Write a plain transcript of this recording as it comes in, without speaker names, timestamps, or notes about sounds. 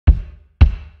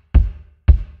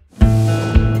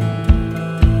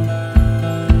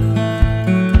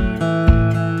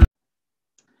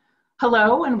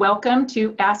Hello and welcome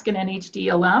to Ask an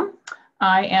NHD Alum.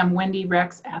 I am Wendy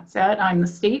Rex Atzet. I'm the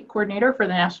state coordinator for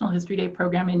the National History Day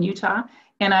program in Utah,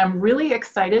 and I'm really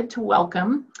excited to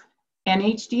welcome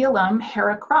NHD alum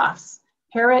Hera Crofts.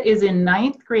 Hera is in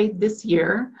 9th grade this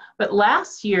year, but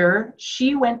last year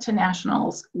she went to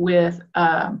nationals with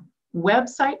a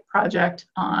website project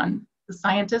on the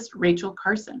scientist Rachel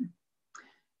Carson.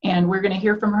 And we're going to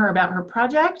hear from her about her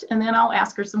project, and then I'll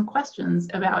ask her some questions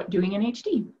about doing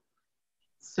NHD.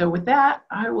 So with that,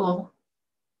 I will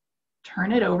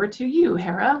turn it over to you,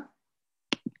 Hera.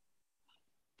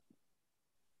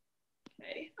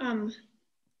 Okay.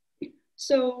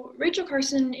 So Rachel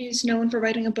Carson is known for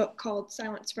writing a book called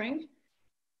Silent Spring.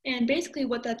 And basically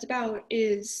what that's about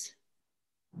is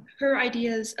her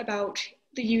ideas about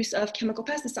the use of chemical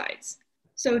pesticides.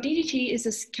 So DDT is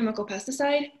this chemical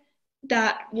pesticide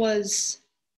that was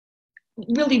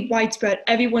really widespread.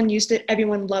 Everyone used it,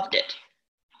 everyone loved it.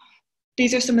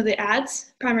 These are some of the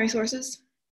ads, primary sources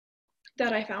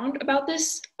that I found about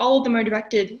this. All of them are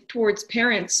directed towards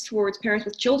parents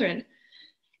with children.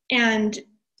 And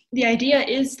the idea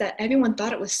is that everyone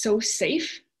thought it was so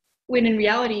safe, when in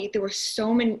reality, there was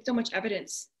so much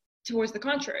evidence towards the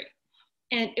contrary.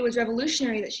 And it was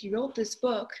revolutionary that she wrote this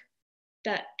book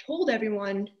that told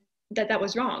everyone that that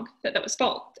was wrong, that that was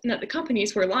false, and that the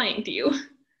companies were lying to you.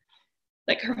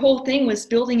 Like, her whole thing was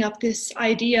building up this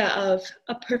idea of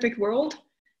a perfect world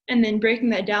and then breaking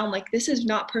that down like, this is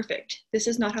not perfect. This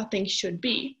is not how things should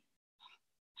be.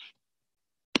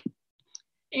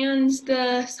 And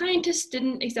the scientists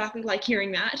didn't exactly like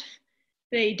hearing that.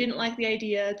 They didn't like the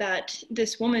idea that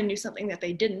this woman knew something that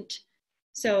they didn't.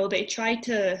 So they tried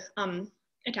to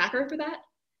attack her for that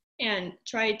and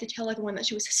tried to tell everyone that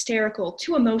she was hysterical,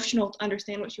 too emotional to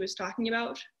understand what she was talking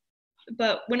about.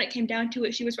 But when it came down to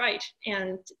it, she was right,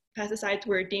 and pesticides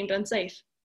were deemed unsafe.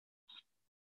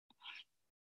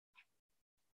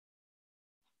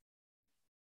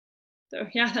 So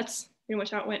yeah, that's pretty much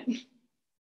how it went.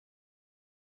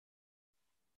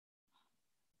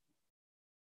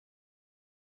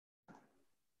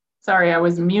 Sorry, I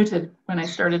was muted when I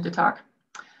started to talk.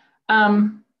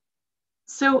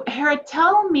 So Hera,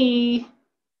 tell me,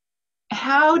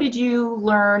 how did you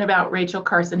learn about Rachel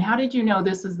Carson? How did you know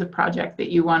this is the project that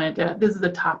you wanted to, this is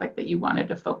the topic that you wanted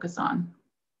to focus on?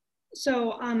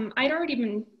 So I'd already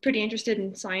been pretty interested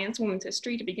in science, women's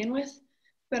history to begin with,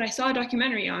 but I saw a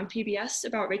documentary on PBS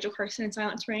about Rachel Carson and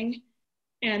Silent Spring,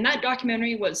 and that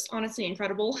documentary was honestly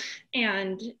incredible,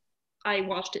 and I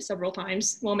watched it several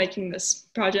times while making this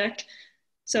project.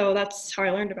 So that's how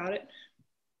I learned about it.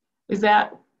 Is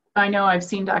that, I know I've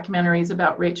seen documentaries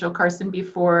about Rachel Carson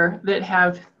before that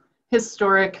have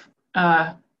historic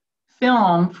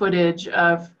film footage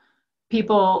of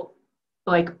people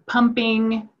like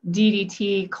pumping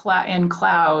DDT in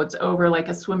clouds over like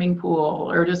a swimming pool,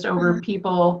 or just over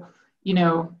people, you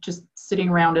know, just sitting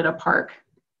around at a park.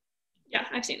 Yeah,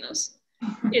 I've seen those.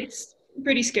 It's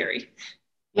pretty scary.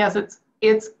 Yes,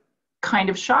 it's kind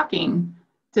of shocking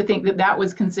to think that that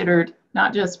was considered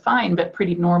not just fine, but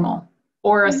pretty normal,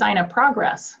 or a sign of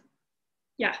progress.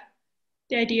 Yeah,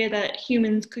 the idea that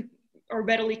humans are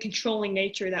readily controlling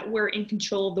nature, that we're in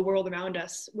control of the world around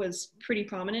us, was pretty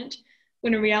prominent,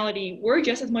 when in reality, we're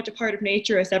just as much a part of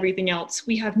nature as everything else.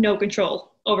 We have no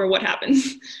control over what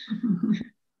happens.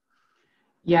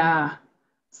 Yeah.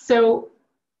 So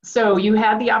you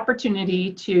had the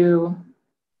opportunity to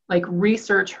like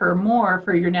research her more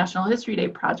for your National History Day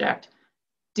project.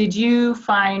 Did you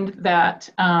find that,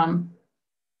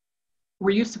 were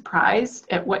you surprised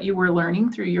at what you were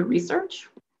learning through your research?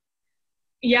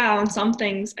 Yeah, on some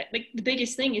things. Like, the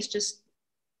biggest thing is just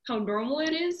how normal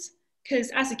it is.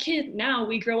 Because as a kid, now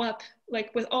we grow up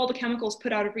like with all the chemicals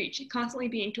put out of reach, constantly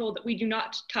being told that we do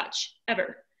not touch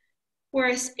ever.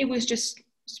 Whereas it was just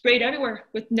sprayed everywhere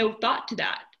with no thought to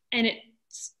that. And it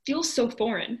feels so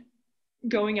foreign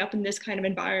growing up in this kind of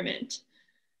environment.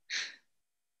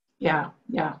 Yeah,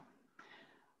 yeah.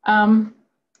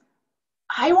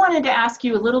 I wanted to ask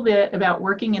you a little bit about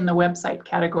working in the website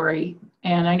category.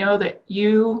 And I know that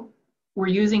you were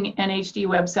using NHD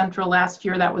Web Central last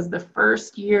year. That was the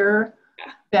first year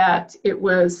that it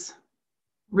was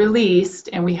released,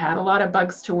 and we had a lot of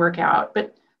bugs to work out.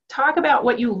 But talk about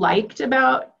what you liked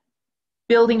about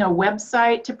building a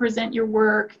website to present your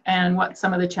work and what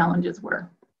some of the challenges were.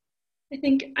 I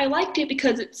think I liked it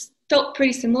because it felt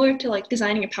pretty similar to like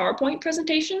designing a PowerPoint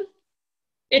presentation.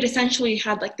 It essentially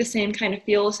had like the same kind of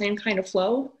feel, the same kind of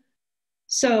flow.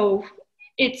 So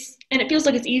it feels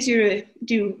like it's easier to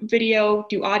do video,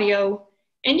 do audio,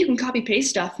 and you can copy paste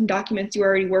stuff from documents you're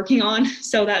already working on.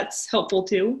 So that's helpful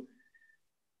too.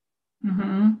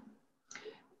 Mm-hmm.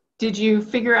 did you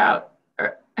figure out,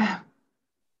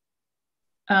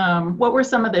 what were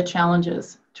some of the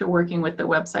challenges to working with the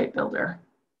website builder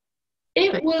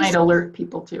that you might alert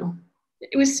people to?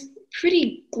 It was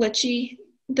pretty glitchy.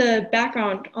 The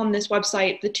background on this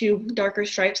website, the two darker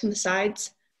stripes on the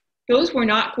sides, those were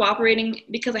not cooperating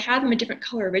because I had them a different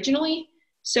color originally.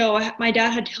 So my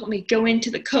dad had to help me go into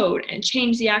the code and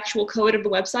change the actual code of the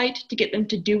website to get them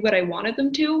to do what I wanted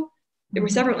them to. There were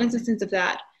several instances of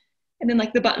that. And then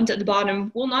like the buttons at the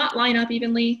bottom will not line up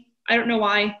evenly. I don't know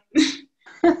why.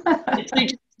 So you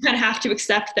just kind of have to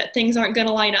accept that things aren't going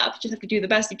to line up. You just have to do the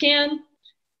best you can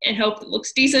and hope it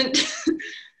looks decent.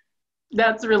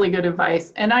 That's really good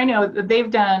advice. And I know that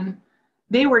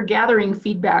they were gathering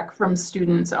feedback from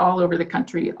students all over the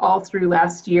country all through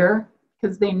last year,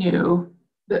 because they knew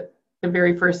that the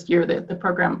very first year that the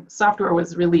program software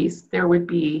was released, there would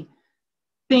be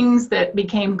things that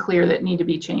became clear that need to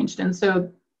be changed. And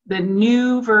so the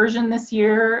new version this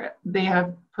year, they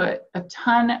have put a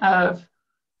ton of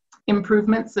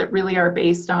improvements that really are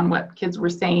based on what kids were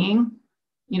saying,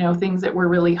 things that were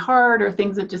really hard or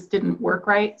things that just didn't work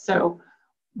right. So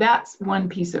that's one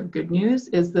piece of good news,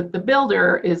 is that the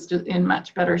builder is just in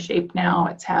much better shape now.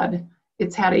 It's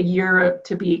had a year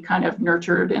to be kind of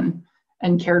nurtured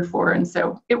and cared for. And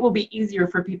so it will be easier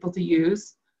for people to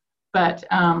use, but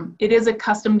it is a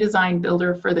custom design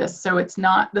builder for this. So it's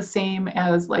not the same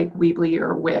as like Weebly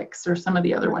or Wix or some of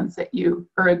the other ones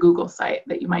or a Google site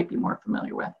that you might be more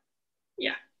familiar with.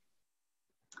 Yeah.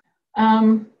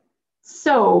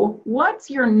 So what's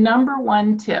your number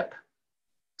one tip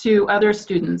to other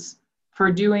students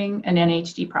for doing an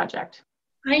NHD project?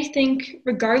 I think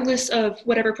regardless of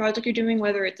whatever project you're doing,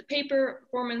 whether it's a paper,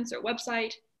 performance, or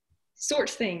website, sort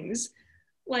things.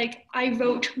 Like I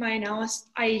wrote my analysis,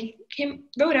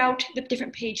 wrote out the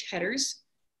different page headers.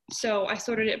 So I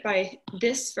sorted it by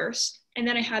this first, and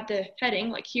then I had the heading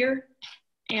like here,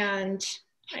 and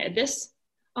I had this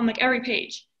on like every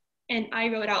page. And I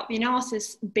wrote out the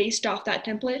analysis based off that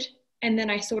template, and then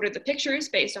I sorted the pictures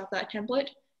based off that template,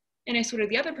 and I sorted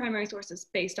the other primary sources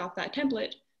based off that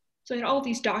template. So I had all of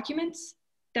these documents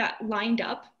that lined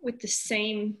up with the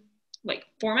same like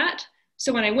format.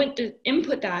 So when I went to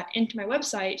input that into my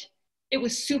website, it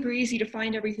was super easy to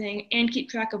find everything and keep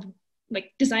track of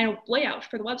like design a layout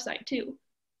for the website too.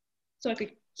 So I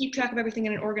could keep track of everything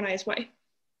in an organized way.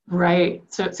 Right.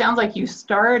 So it sounds like you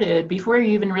started, before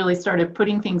you even really started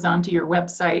putting things onto your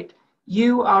website,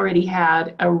 you already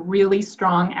had a really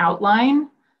strong outline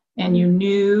and you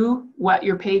knew what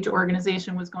your page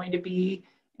organization was going to be,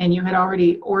 and you had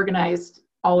already organized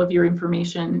all of your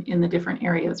information in the different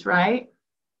areas, right?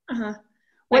 Uh-huh.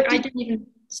 Like I didn't even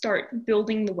start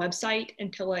building the website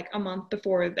until like a month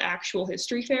before the actual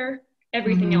history fair.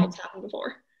 Everything else happened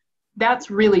before. That's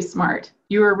really smart.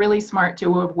 You were really smart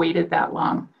to have waited that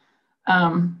long.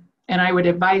 And I would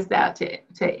advise that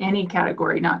to any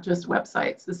category, not just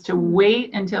websites, is to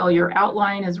wait until your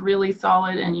outline is really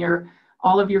solid and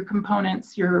all of your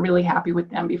components, you're really happy with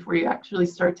them before you actually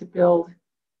start to build.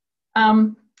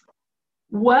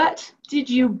 What did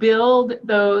you build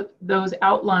that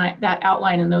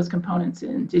outline and those components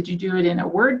in? Did you do it in a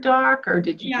Word doc, or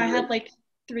did you? Yeah, I had like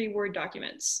 3 Word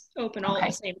documents open all at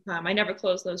the same time. I never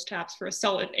closed those tabs for a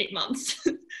solid 8 months.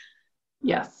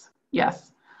 Yes.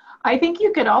 I think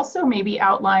you could also maybe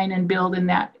outline and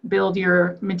build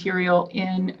your material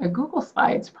in a Google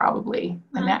Slides probably,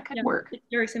 and that could work. It's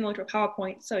very similar to a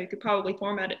PowerPoint, so you could probably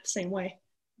format it the same way.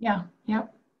 Yeah,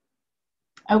 yep.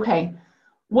 Okay.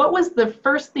 What was the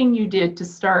first thing you did to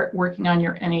start working on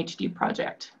your NHD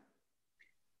project?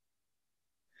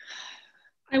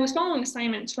 I was following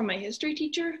assignments from my history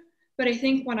teacher, but I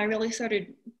think when I really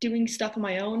started doing stuff on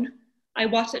my own, I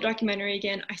watched that documentary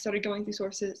again, I started going through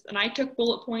sources, and I took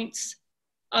bullet points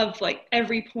of like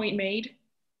every point made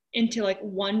into like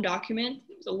one document.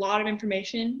 It was a lot of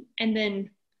information, and then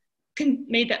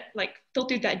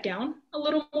filtered that down a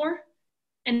little more,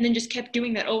 and then just kept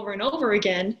doing that over and over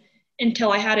again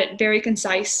until I had it very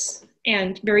concise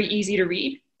and very easy to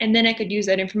read. And then I could use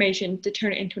that information to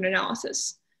turn it into an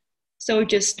analysis. So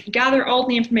just gather all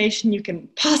the information you can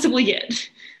possibly get.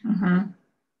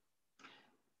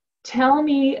 Tell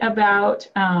me about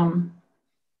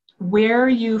where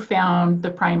you found the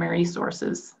primary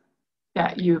sources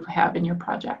that you have in your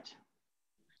project.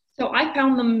 So I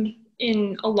found them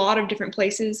in a lot of different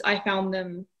places. I found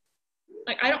them,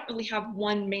 I don't really have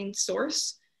one main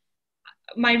source.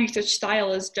 My research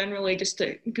style is generally just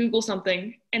to Google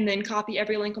something and then copy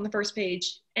every link on the first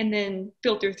page and then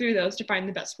filter through those to find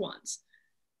the best ones.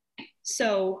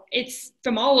 So it's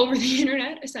from all over the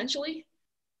internet, essentially.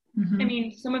 I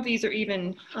mean, some of these are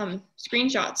even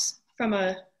screenshots from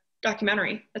a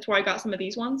documentary. That's where I got some of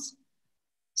these ones.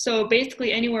 So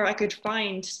basically anywhere I could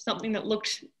find something that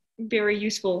looked very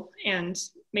useful and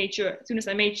made sure, as soon as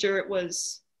I made sure it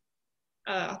was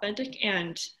authentic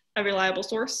and a reliable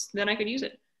source, then I could use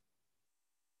it.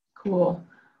 Cool.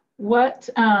 What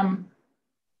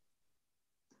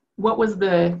was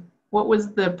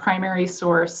the primary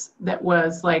source that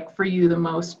was like for you the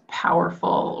most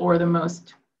powerful or the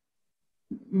most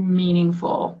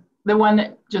meaningful? The one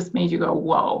that just made you go,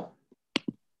 whoa.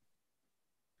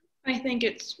 I think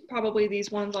it's probably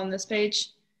these ones on this page,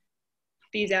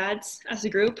 these ads as a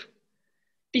group,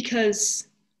 because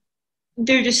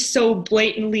they're just so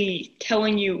blatantly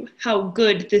telling you how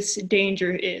good this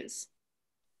danger is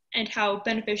and how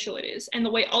beneficial it is, and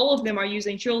the way all of them are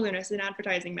using children as an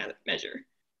advertising measure.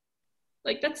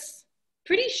 Like, that's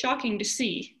pretty shocking to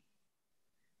see.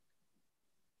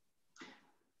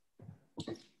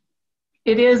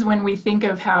 It is, when we think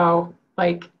of how,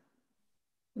 like,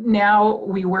 now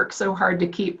we work so hard to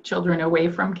keep children away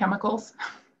from chemicals.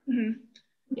 Mm-hmm.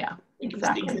 Yeah,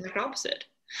 exactly. It's the exact opposite.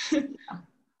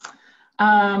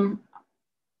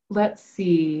 Let's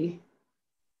see.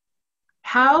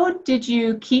 How did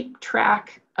you keep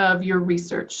track of your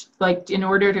research, like in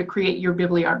order to create your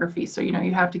bibliography? So, you know,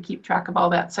 you have to keep track of all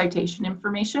that citation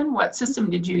information. What system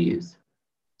did you use?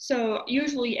 So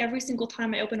usually every single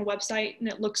time I open a website and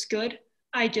it looks good,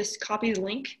 I just copy the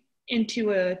link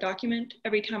into a document.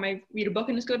 Every time I read a book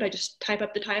and it's good, I just type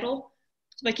up the title.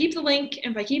 So if I keep the link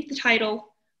and if I keep the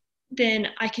title, then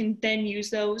I can then use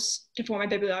those to form my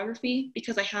bibliography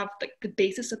because I have the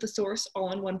basis of the source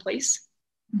all in one place.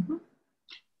 Mm-hmm.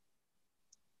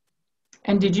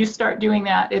 And did you start doing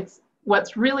that?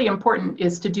 What's really important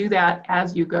is to do that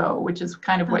as you go, which is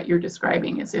kind of what you're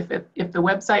describing, is if the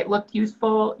website looked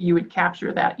useful, you would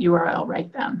capture that URL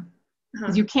right then.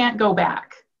 Because you can't go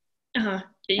back Yeah,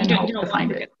 and hope to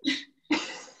find it.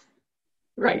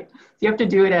 Right. So you have to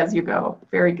do it as you go.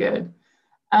 Very good.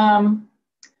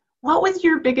 What was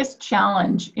your biggest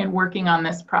challenge in working on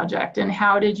this project, and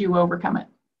how did you overcome it?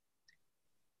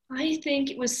 I think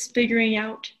it was figuring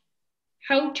out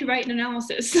how to write an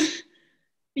analysis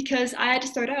because I had to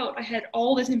start out, I had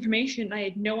all this information, I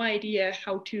had no idea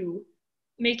how to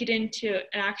make it into an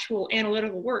actual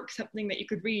analytical work, something that you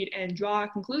could read and draw a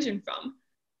conclusion from.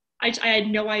 I had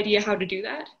no idea how to do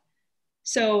that.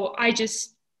 So I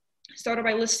just started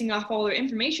by listing off all their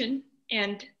information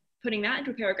and putting that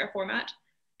into a paragraph format.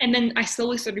 And then I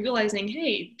slowly started realizing,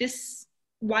 hey,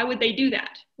 why would they do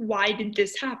that? Why did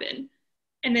this happen?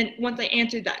 And then once I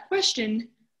answered that question,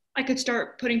 I could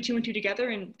start putting two and two together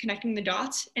and connecting the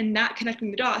dots. And that connecting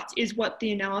the dots is what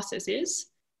the analysis is.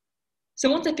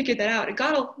 So once I figured that out, it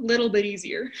got a little bit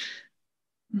easier.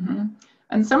 Mm-hmm.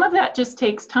 And some of that just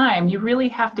takes time. You really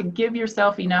have to give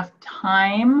yourself enough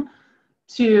time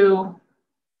to,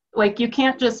 like, you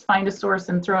can't just find a source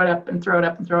and throw it up and throw it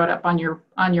up and throw it up on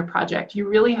your project. You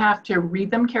really have to read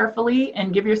them carefully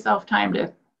and give yourself time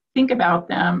to think about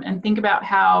them and think about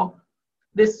how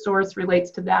this source relates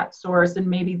to that source, and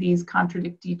maybe these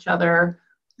contradict each other.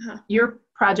 Your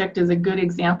project is a good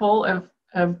example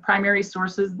of primary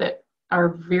sources that are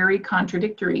very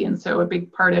contradictory. And so a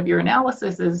big part of your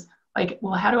analysis is like,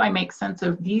 well, how do I make sense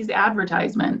of these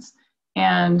advertisements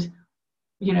and,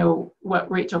 you know,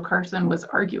 what Rachel Carson was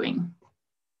arguing?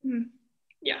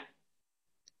 Yeah.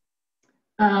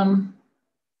 All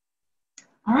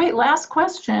right, last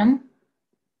question.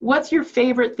 What's your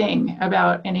favorite thing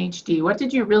about NHD? What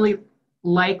did you really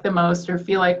like the most or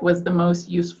feel like was the most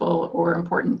useful or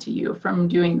important to you from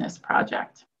doing this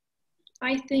project?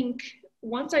 I think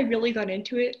once I really got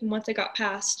into it and once I got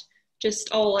past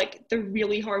just all like the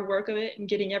really hard work of it and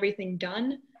getting everything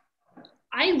done,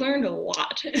 I learned a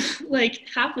lot. Like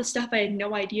half the stuff I had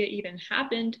no idea even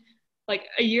happened. Like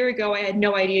a year ago, I had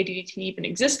no idea DDT even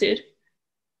existed.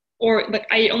 Or like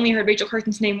I only heard Rachel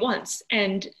Carson's name once.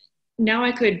 And now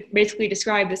I could basically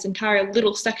describe this entire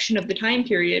little section of the time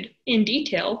period in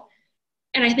detail.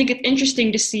 And I think it's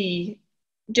interesting to see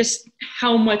just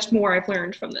how much more I've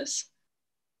learned from this.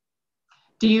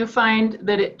 Do you find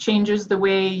that it changes the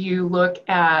way you look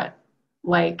at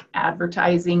like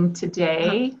advertising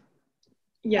today?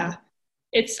 Yeah,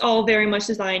 it's all very much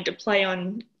designed to play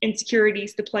on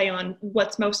insecurities, to play on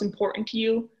what's most important to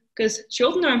you, because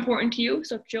children are important to you.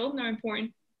 So if children are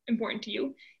important to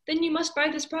you, then you must buy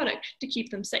this product to keep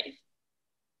them safe.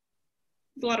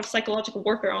 It's a lot of psychological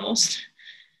warfare almost.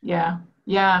 Yeah,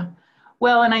 yeah.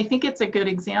 Well, and I think it's a good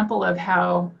example of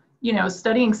how, you know,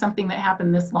 studying something that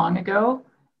happened this long ago,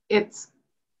 it's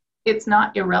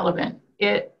not irrelevant.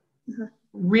 It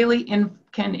really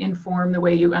can inform the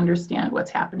way you understand what's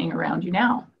happening around you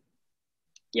now.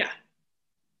 Yeah.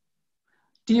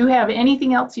 Do you have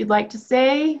anything else you'd like to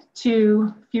say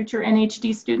to future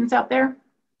NHD students out there?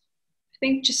 I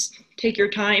think just take your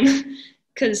time,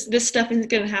 because this stuff isn't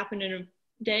going to happen in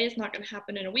a day. It's not going to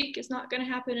happen in a week. It's not going to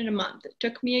happen in a month. It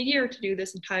took me a year to do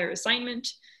this entire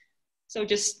assignment. So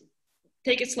just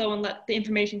take it slow and let the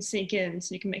information sink in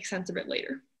so you can make sense of it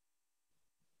later.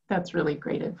 That's really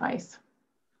great advice.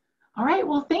 All right,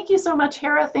 well, thank you so much,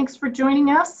 Hera. Thanks for joining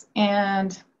us,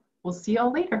 and we'll see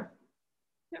y'all later.